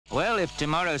Well, if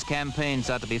tomorrow's campaigns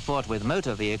are to be fought with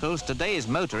motor vehicles, today's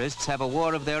motorists have a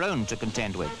war of their own to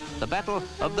contend with. The battle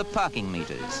of the parking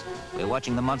meters. We're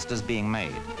watching the monsters being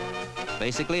made.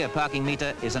 Basically, a parking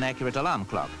meter is an accurate alarm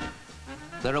clock.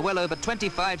 There are well over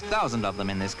 25,000 of them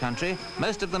in this country,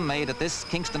 most of them made at this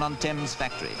Kingston on Thames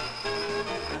factory.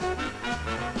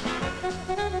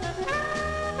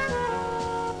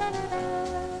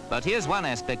 But here's one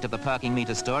aspect of the parking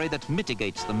meter story that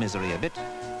mitigates the misery a bit.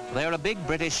 They're a big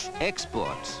British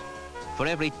export. For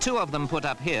every 2 of them put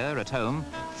up here at home,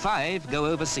 5 go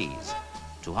overseas,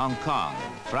 to Hong Kong,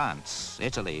 France,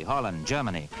 Italy, Holland,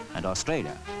 Germany, and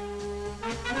Australia.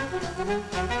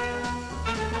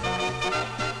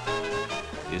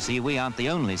 You see, we aren't the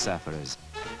only sufferers.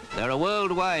 They're a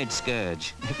worldwide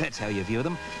scourge, if that's how you view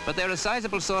them, but they're a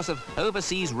sizable source of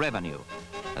overseas revenue,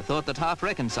 a thought that half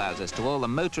reconciles us to all the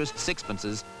motorist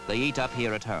sixpences they eat up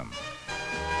here at home.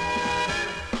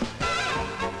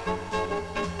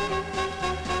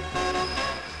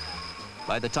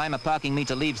 By the time a parking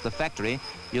meter leaves the factory,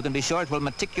 you can be sure it will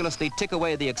meticulously tick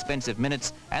away the expensive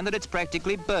minutes and that it's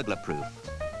practically burglar-proof.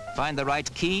 Find the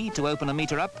right key to open a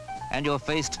meter up, and you're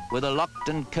faced with a locked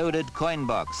and coded coin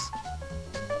box.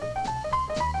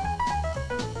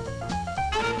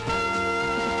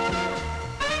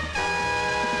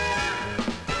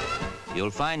 You'll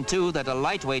find, too, that a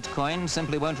lightweight coin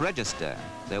simply won't register.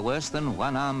 They're worse than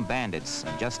one-armed bandits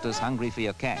and just as hungry for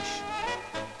your cash.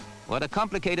 What a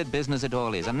complicated business it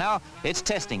all is. And now it's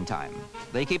testing time.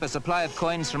 They keep a supply of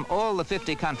coins from all the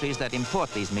 50 countries that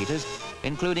import these meters,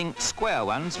 including square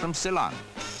ones from Ceylon.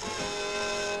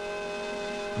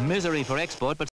 Misery for export, but